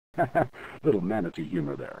Little manatee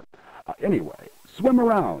humor there. Anyway, swim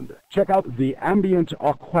around. Check out the ambient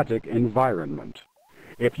aquatic environment.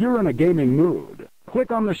 If you're in a gaming mood,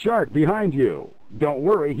 click on the shark behind you. Don't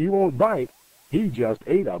worry, he won't bite. He just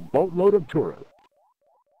ate a boatload of tourists.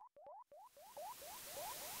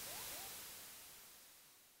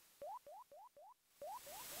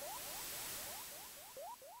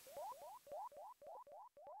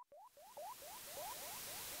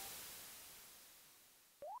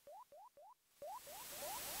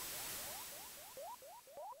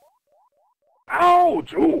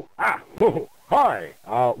 Ouch! Ooh! Ah! Oh, hi!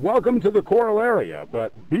 Welcome to the coral area,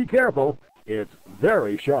 but be careful. It's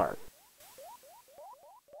very sharp.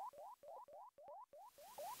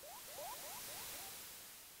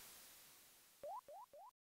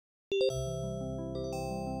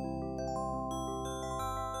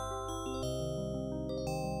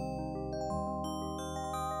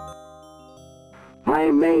 I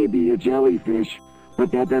may be a jellyfish,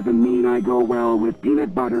 but that doesn't mean I go well with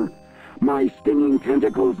peanut butter. My stinging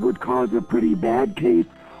tentacles would cause a pretty bad case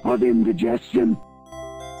of indigestion.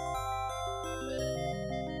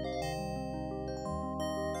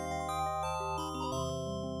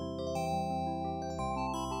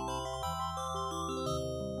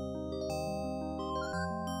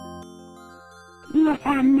 Yes,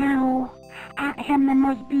 I know. I am the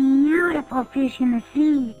most beautiful fish in the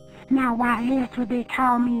sea. Now why else would they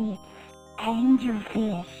call me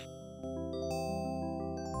angelfish?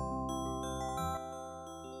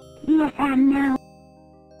 Yes, I know.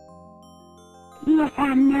 Yes,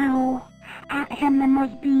 I know. I am the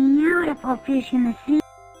most beautiful fish in the sea.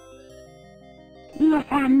 Yes,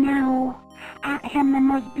 I know. I am the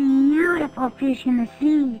most beautiful fish in the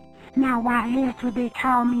sea. Now why else would they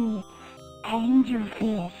call me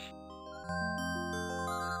angelfish?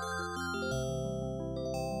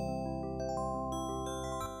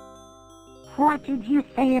 What did you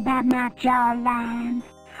say about my jawline?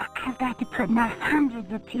 I've got to put my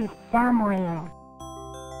hundreds of teeth somewhere.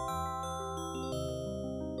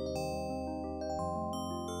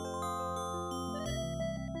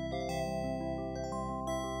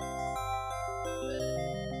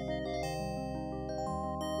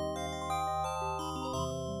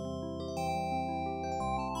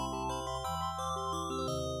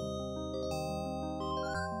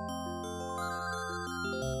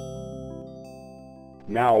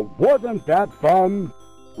 Now, wasn't that fun?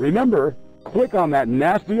 Remember, click on that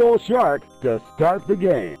nasty old shark to start the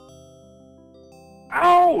game.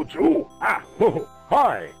 Ouch! Ooh! Ah! Oh,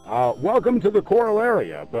 hi! Welcome to the coral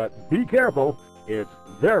area, but be careful, it's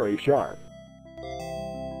very sharp.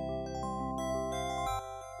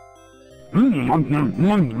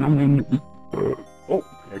 Oh,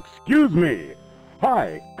 excuse me.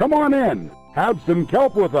 Hi, come on in. Have some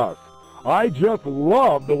kelp with us. I just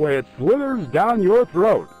love the way it slithers down your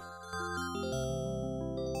throat.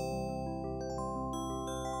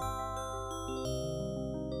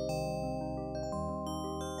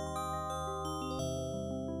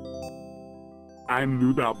 I'm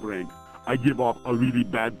Nudabrank. I give off a really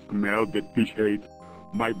bad smell that fish hates.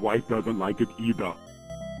 My wife doesn't like it either.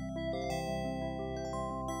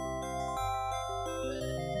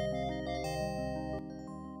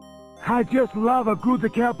 I just love a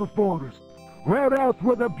good kelp performance. Where else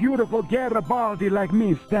would a beautiful Garibaldi like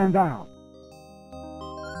me stand out?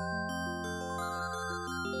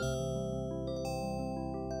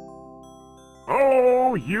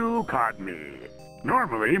 Oh, you caught me.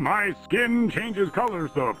 Normally, my skin changes color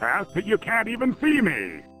so fast that you can't even see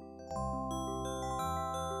me.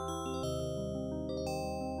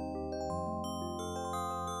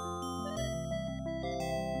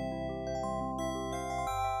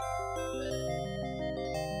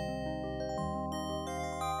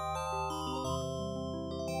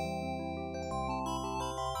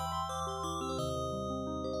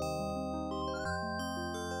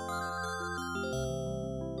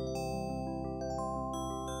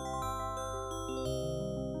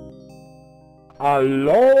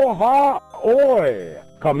 Aloha oi!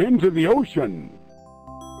 Come into the ocean.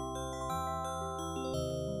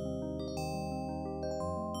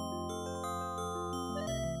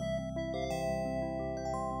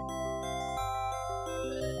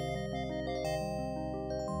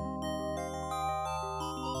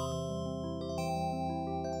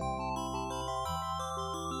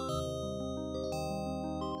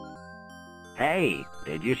 Hey,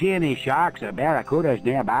 did you see any sharks or barracudas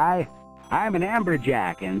nearby? I'm an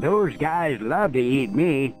amberjack, and those guys love to eat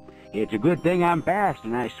me. It's a good thing I'm fast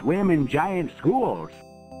and I swim in giant schools.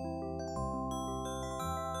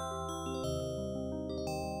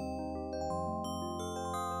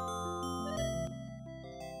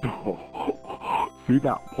 See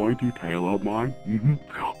that pointy tail of mine?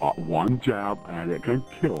 One jab and it can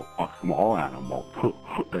kill a small animal.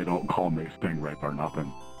 They don't call me Stingray for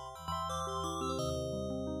nothing.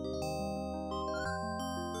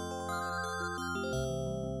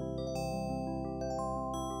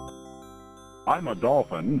 I'm a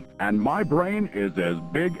dolphin, and my brain is as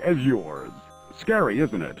big as yours. Scary,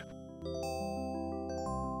 isn't it?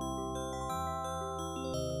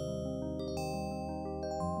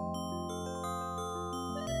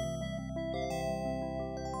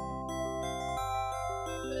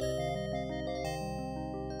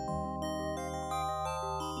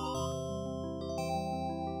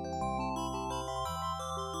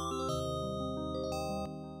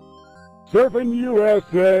 Surfing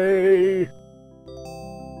USA!